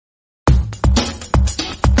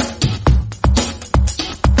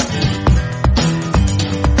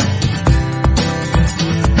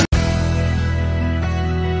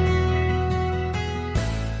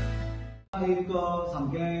एक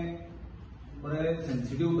सामकें बरे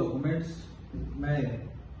सेन्सिटिव्ह डॉक्युमेंट्स मेळ्ळे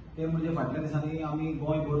ते म्हणजे फाटल्या दिसांनी आमी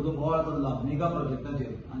गोंयभर जो बोवाळ चल्ला मेगा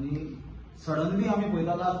प्रोजेक्टाचेर आनी सडनली आमी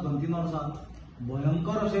पळयता लास्ट 2-3 वर्सां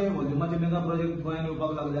भयंकर अशे व्हॉल्युमाचे मेगा प्रोजेक्ट गोंयांत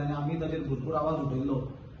येवपाक लागले आनी आमी ताचेर भरपूर आवाज उठयल्लो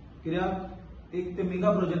कित्याक एक ते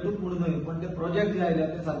मेगा प्रोजेक्टूच म्हणून न्हय पण ते प्रोजेक्ट जे आयले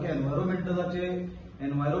ते सारके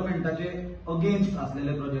एनवायरमेंटाचे अगेन्स्ट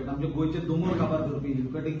आसलेले प्रोजेक्ट आमचे गोंयचे दोंगर काबार करपी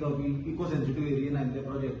हिलकटींग जावपी इको सेन्सिटिव्ह एरियेन आयिल्ले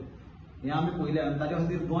प्रोजेक्ट हे आमी पळयले आनी ताचे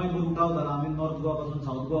खातीर गोंयभर उठाव जाला आमी नॉर्थ गोवा पासून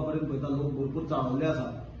साऊथ गोवा पर्यंत पळयता लोक भरपूर चाळवले आसा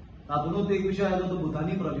तातूंतच एक विशय आयलो तो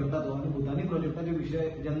भुतानी प्रोजेक्टाचो आनी भुतानी प्रोजेक्टाचे विशय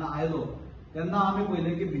जेन्ना आयलो तेन्ना आमी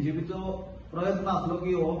पळयलें की बीजेपीचो प्रयत्न आसलो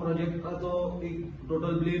की हो प्रोजेक्टाचो एक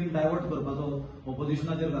टोटल ब्लेम डायवर्ट करपाचो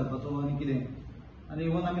ऑपोजिशनाचेर घालपाचो आनी कितें आनी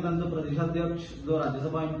इवन आमी तांचो प्रदेशाध्यक्ष जो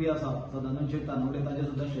राज्यसभा एमपी आसा सदानंद शेट तानवडे ताचे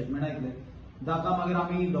सुद्दां स्टेटमेंट आयकले जाका मागीर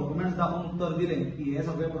आमी डॉक्युमेंट्स दाखोवन उत्तर दिलें की हे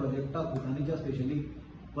सगळे प्रोजेक्टाक भुतानीच्या स्पेशली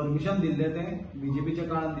परमिशन दिल्ले तें बीजेपीच्या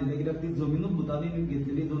काळान दिल्ले कित्याक ती जमीनूच भुतानीन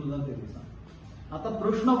घेतलेली 2023 आता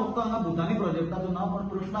प्रश्न फक्त हांगा भुतानी प्रोजेक्टाचो ना पण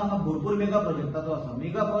प्रश्न हांगा भरपूर मेगा प्रोजेक्टाचो आसा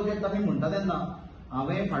मेगा प्रोजेक्ट आमी म्हणटा तेन्ना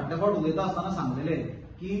हांवें फाटल्या फावट उलयता आसतना सांगलेलें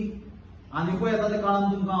की आनिकूय येता त्या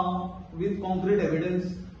काळान तुमकां हांव विथ कॉन्क्रीट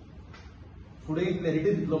एविडन्स फुडें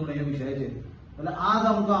क्लॅरिटी दितलो म्हणून ह्या विशयाचेर जाल्यार आज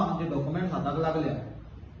आमकां जे डॉक्युमेंट्स हाताक लागल्या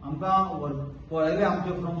आमकां पळयले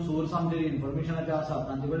आमचे फ्रॉम सोर्स आमचे इन्फॉर्मेशनाचे आसा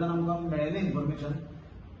तांचे कडल्यान आमकां मेळयलें इन्फॉर्मेशन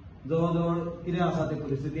जवळ जवळ कितें आसा ते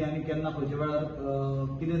परिस्थिती आनी केन्ना खंयच्या वेळार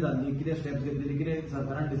कितें जाल्ली कितें स्टेप्स घेतलेली कितें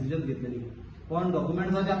सरकारान डिसिजन घेतलेली पण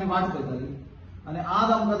डॉक्युमेंट्साची आमी वाट पळयताली आनी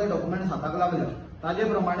आज आमकां ते डॉक्युमेंट्स हाताक लागल्या ताजे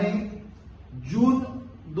प्रमाणे जून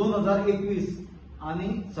 2021 आनी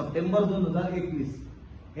सप्टेंबर 2021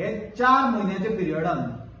 हे 4 म्हयन्याच्या पिरियडान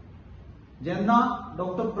जेन्ना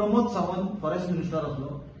doctor Pramod Sawant forest minister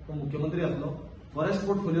आसलो तो मुख्यमंत्री आसलो फॉरेस्ट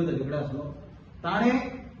पोर्टफोलिओ ताचे कडेन आसलो ताणें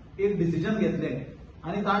एक डिसिजन घेतलें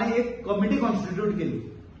आनी ताणें एक कमिटी कॉन्स्टिट्यूट केली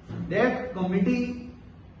that committee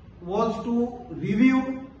was to review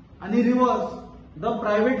आनी रिवर्स द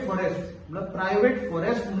प्रायव्हेट फॉरेस्ट म्हणजे प्रायव्हेट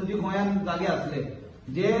फॉरेस्ट म्हणून जे गोंयांत जागे आसले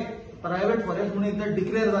जे प्रायव्हेट फॉरेस्ट म्हणून एकदां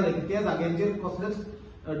डिक्लेअर जाले की त्या जाग्यांचेर कसलेच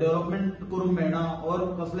डेव्हलपमेंट करूंक मेळना ऑर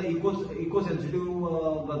कसले इको सेन्सिटिव्ह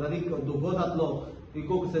गजालीक धोको जातलो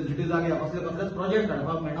इको सेन्सिटिव्ह जाग्यार कसलेच प्रोजेक्ट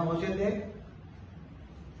हाडपाक मेळना अशें ते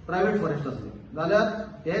प्रायव्हेट फॉरेस्ट आसले जाल्यार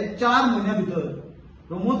हे 4 म्हयन्या भितर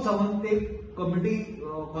प्रमोद सावंत एक कमिटी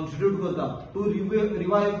कॉन्स्टिट्यूट करता टू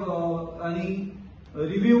रिवायव आनी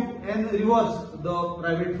review end reverse the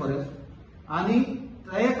private forest आनी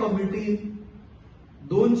हे कमिटीन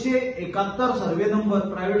 271 सर्वे नंबर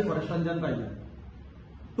प्रायव्हेट फॉरेस्टांच्यान काडले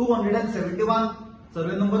 271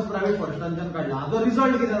 सर्वे नंबर्स प्रायव्हेट फॉरेस्टांच्यान काडला हाचो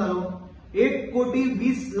रिजल्ट कितें जालो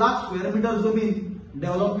 1,20,00,000 स्क्वेअर मिटर जमीन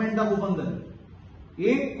डेव्हलपमेंटाक ओपन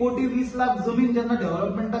जाली 1,20,00,000 जमीन जेन्ना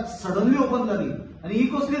डेव्हलपमेंटाक सडनली ओपन जाली आनी ही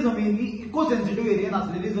कसली जमीन ही इको सेन्सिटिव्ह एरियेन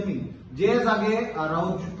आसलेली जमीन जे जागे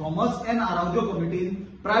Thomas N Araujo कमिटीन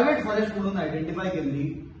private forest म्हणून आयडेंटिफाय केल्ली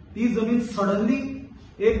ती जमीन सडनली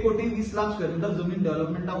 1,20,00,000 स्क्वेअर मिटर जमीन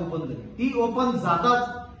डेव्हलपमेंटाक ओपन जाली ती ओपन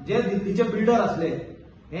जाताच जे दिल्लीचे बिल्डर आसले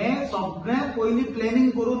हे सगळें पयलीं प्लॅनिंग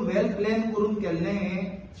करून वेल प्लॅन करून केल्लें हे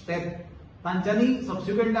स्टेप तांच्यांनी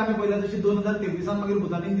सबसिक्वेंटली आमी पळयलें जशी 2023 मागीर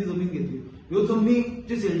भुतानीन ती जमीन घेतली ह्यो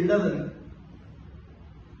जमनीची सेलडिडां जाली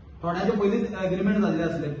थोड्यांचे पयलींच एग्रीमेंट जाल्ले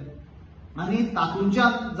आसले आनी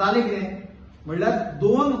तातूंच्यान जालें कितें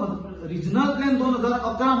म्हणल्यार रिजनल प्लॅन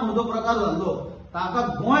 2011 म्हणून जो प्रकार जाल्लो ताका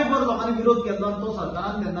गोंयभर लोकांनी विरोध केल्लो आनी तो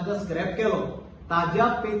सरकारान तेन्नाच्या स्क्रॅप केलो ताज्या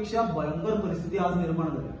पेक्षा भयंकर परिस्थिती आज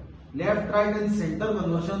निर्माण जाल्या लेफ्ट रायट आनी सेंटर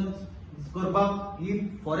कन्वर्शन करपाक ही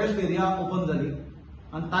फॉरेस्ट एरिया ओपन जाली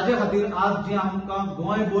आनी ताजे खातीर आज जे आमकां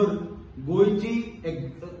गोंयभर गोंयची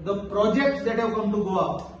the projects that have come to Goa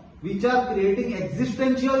which are creating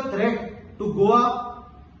existential threat to Goa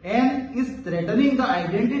and is threatening the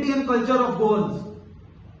identity and culture of Goans.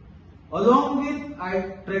 Along with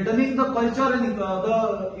threatening the culture and the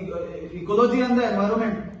ecology and the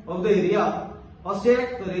environment of the area, असे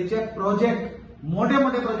तरेचे project मोठे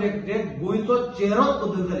मोठे project जे गोंयचो चेहरोच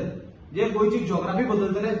बदलतले जे गोंयची geography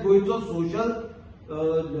बदलतले गोंयचो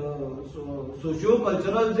socio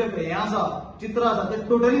cultural जे हे आसा चित्र आसा ते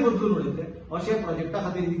टोटली बदलून उडयतले अशे प्रोजेक्टा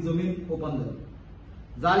खातीर ही जमीन ओपन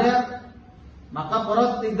जाली जाल्यार म्हाका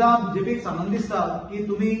परत एकदां बीजेपीक सांगून दिसता की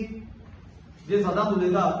तुमी जे सदांच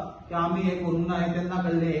उलयता की आमी हे करूंक ना हे तेन्ना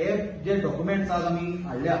कळ्ळें हे जे डॉक्युमेंट्स आज आमी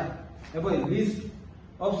हाडल्या हे पळय list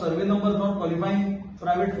of survey number not क्वॉलिफायिंग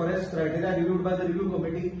private forest criteria reviewed by the review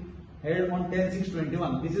committee held on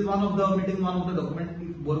 10/6/21 this is one of the meeting one of the document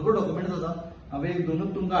भरपूर डॉक्युमेंट्स आसा हांवें एक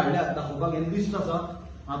दोनूच तुमकां हाडल्यात दाखोवपाक हे लिस्ट आसा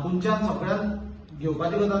हातूंच्यान सगळ्यात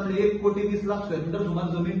घेवपाची गजाल म्हणजे 1,20,00,000 स्क्वेअर मीटर सुमार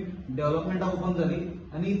जमीन डेव्हलपमेंटाक ओपन जाली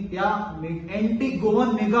आणि त्या एंटी गोवन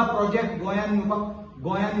मेगा प्रोजेक्ट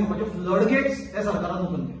गोंयान येवपाचे फ्लडगेट्स हे सरकारान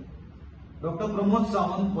ओपन केले. Doctor Pramod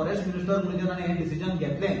Sawant forest minister म्हणून जेन्ना हे डिसिजन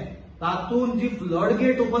घेतलें तातून जी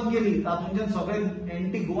फ्लडगेट ओपन केली तातूंतल्यान सगळे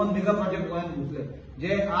एंटी गोवन मेगा प्रोजेक्ट गोंयान घुसले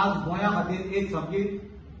जे आज गोंया खातीर एक सामकी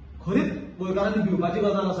खरीच गोंयकारांनी भिवपाची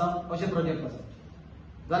गजाल आसा अशे प्रोजेक्ट आसा.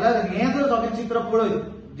 जाल्यार हे जर सगळें चित्र पळयत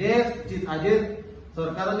जे हाजेर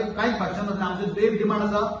सरकाराचे कांयच भाशण नासलें आमचो एक डिमांड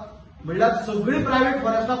आसा म्हणल्यार सगळी प्रायव्हेट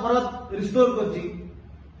फॉरेस्टां परत रिस्टोर करची.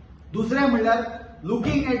 दुसरें म्हणल्यार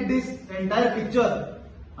looking at this entire picture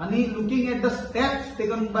आणि looking at the steps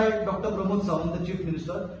taken by doctor Pramod Sawant the chief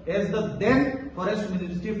minister age the then forest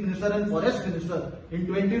chief minister end forest minister in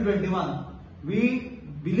 2021 we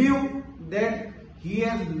believe that he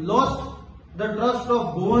has lost the trust of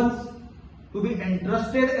Goans to be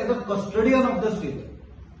entrusted as a custodian of the state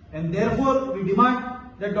and therefore we demand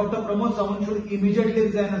that Dr. Pramod Sawant should immediately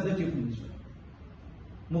resign as the chief minister.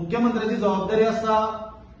 मुख्यमंत्र्याची जबाबदारी असता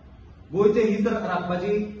गोयचे हित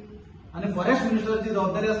राखपाची आणि forest मिनिस्टरची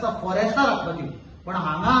जबाबदारी असता फॉरेस्टां राखपाची. पण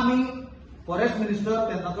हांगा आमी forest minister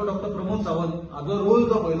तेन्नाचो डॉक्टर प्रमोद सावंत हाजो रोल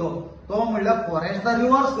जो पयलो तो म्हणल्यार फॉरेस्टां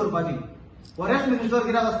रिवर्स करपाची. फॉरेस्ट मिनिस्टर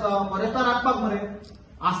कित्याक असता फॉरेस्टां राखपाक मरे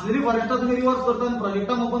आसलेली फॉरेस्टां तुमी रिवर्स करता आनी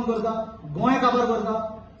प्रोजेक्टां ओपन करता गोंय काबार करता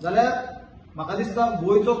जाल्यार म्हाका दिसता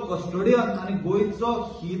गोंयचो कस्टोडियन आनी गोंयचो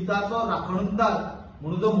हिताचो राखणदार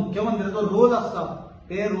म्हणून जो मुख्यमंत्र्याचो रोल असता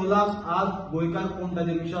ते रोलाक आज गोंयकार कोण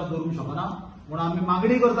ताचेर विश्वास दवरूंक शकना. म्हणून आमी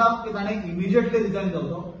मागणी करता की ताणें इमिजिएटली रिजायन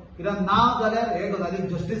जावचो कित्याक ना जाल्यार हे गजालीक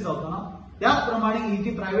जस्टीस जावचो ना. त्याच प्रमाणे ही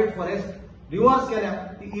जी प्रायव्हेट फॉरेस्ट रिवर्स केल्या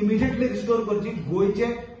ती इमिजिएटली रिस्टोर करची.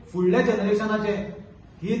 गोंयचे फुडल्या जनरेशनाचे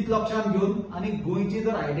हित लक्षात घेऊन आणि गोंयची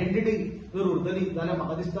जर आयडेंटिटी जर उरतली जाल्यार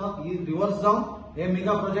म्हाका दिसता ही रिवर्स जावन हे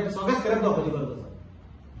मेगा प्रोजेक्ट सगळे स्क्रॅप जावपाची गरज आसा.